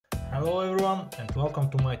Hello everyone and welcome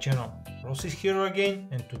to my channel. Ross is here again,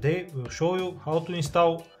 and today we'll show you how to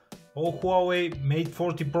install all Huawei Mate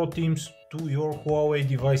 40 Pro themes to your Huawei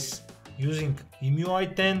device using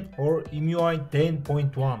EMUI 10 or EMUI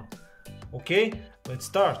 10.1. Okay, let's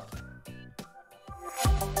start.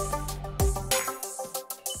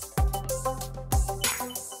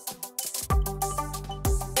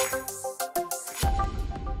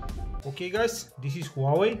 Okay guys, this is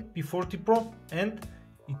Huawei P40 Pro and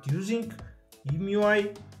it's using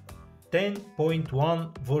EMUI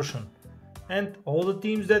 10.1 version, and all the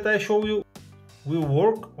themes that I show you will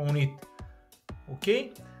work on it.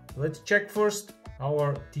 Okay, let's check first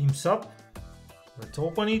our themes up. Let's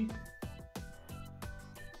open it,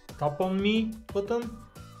 tap on me button,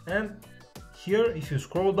 and here if you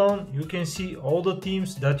scroll down you can see all the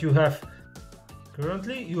themes that you have.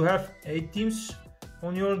 Currently you have 8 themes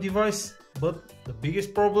on your device, but the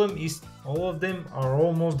biggest problem is all of them are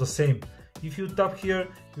almost the same. If you tap here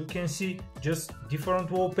you can see just different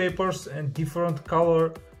wallpapers and different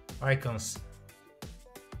color icons,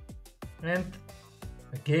 and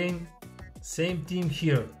again same theme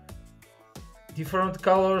here, different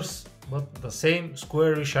colors but the same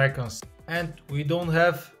squarish icons, and we don't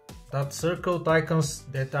have that circled icons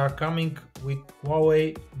that are coming with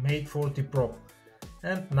Huawei Mate 40 Pro.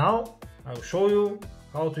 And now I'll show you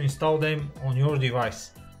how to install them on your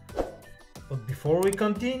device. But before we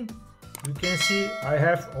continue, you can see I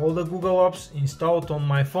have all the Google apps installed on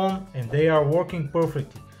my phone and they are working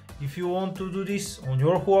perfectly. If you want to do this on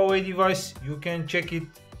your Huawei device, you can check it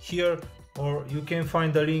here or you can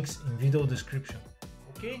find the links in video description.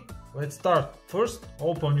 Okay, let's start. First,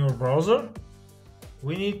 open your browser.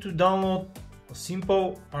 We need to download a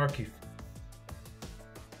simple archive.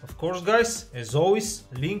 Of course guys, as always,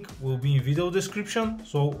 link will be in video description,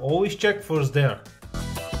 so always check first there.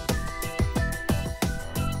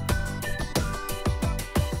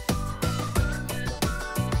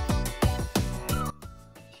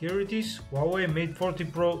 Here it is, Huawei Mate 40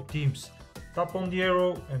 Pro themes. Tap on the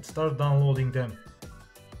arrow and start downloading them.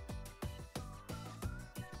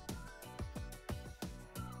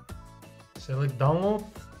 Select download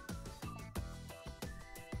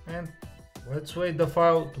and let's wait the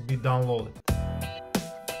file to be downloaded.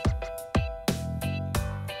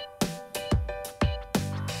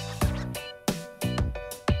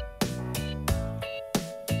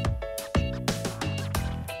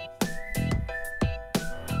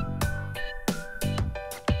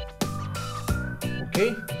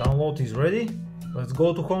 Okay, download is ready. Let's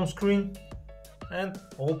go to home screen and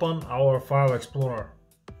open our file explorer.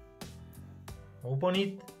 Open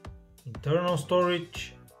it, internal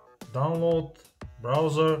storage, download,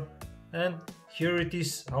 browser, and here it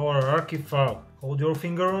is, our archive file. Hold your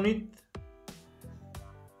finger on it,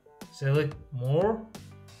 select more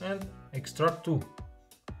and extract to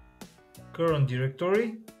current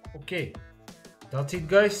directory. Okay, that's it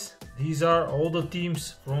guys. These are all the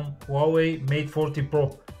themes from Huawei Mate 40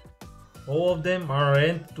 Pro. All of them are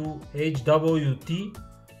linked to HWT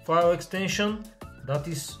file extension. That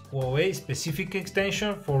is Huawei specific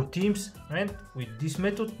extension for themes, and with this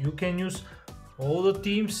method you can use all the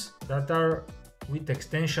themes that are with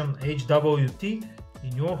extension HWT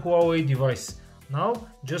in your Huawei device. Now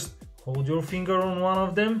just hold your finger on one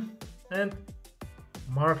of them and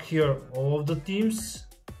mark here all of the themes.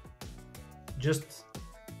 Just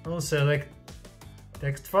unselect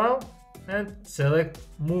text file and select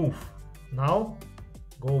move. Now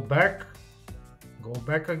go back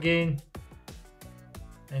again,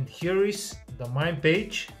 and here is the main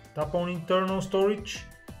page. Tap on internal storage,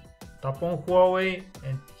 tap on Huawei,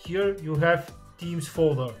 and here you have themes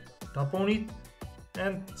folder. Tap on it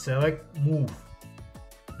and select move.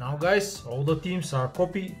 Now guys, all the themes are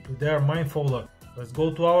copied to their main folder. Let's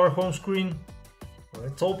go to our home screen.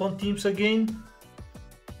 Let's open themes again.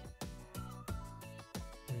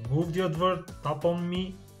 Remove the advert, tap on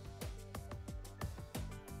me,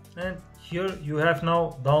 and here you have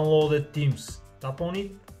now downloaded themes. Tap on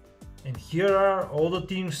it, and here are all the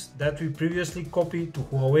themes that we previously copied to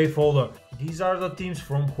Huawei folder. These are the themes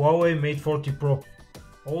from Huawei Mate 40 Pro.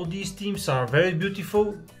 All these themes are very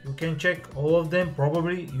beautiful. You can check all of them,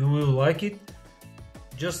 probably you will like it.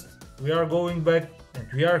 Just we are going back and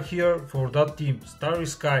we are here for that theme, Starry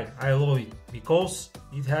Sky. I love it because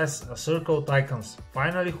it has a circled icons.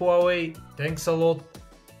 Finally Huawei, thanks a lot.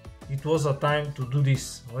 It was a time to do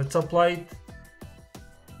this. Let's apply it.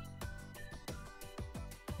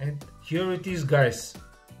 And here it is guys,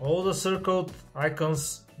 all the circled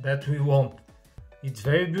icons that we want. It's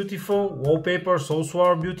very beautiful. Wallpapers also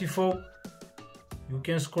are beautiful. You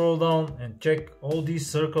can scroll down and check all these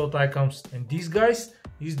circled icons, and these guys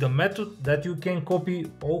is the method that you can copy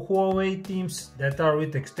all Huawei themes that are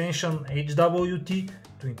with extension HWT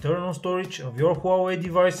to internal storage of your Huawei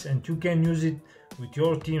device, and you can use it with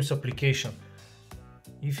your themes application.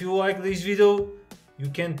 If you like this video, you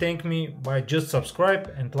can thank me by just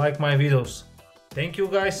subscribe and like my videos. Thank you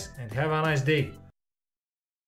guys and have a nice day.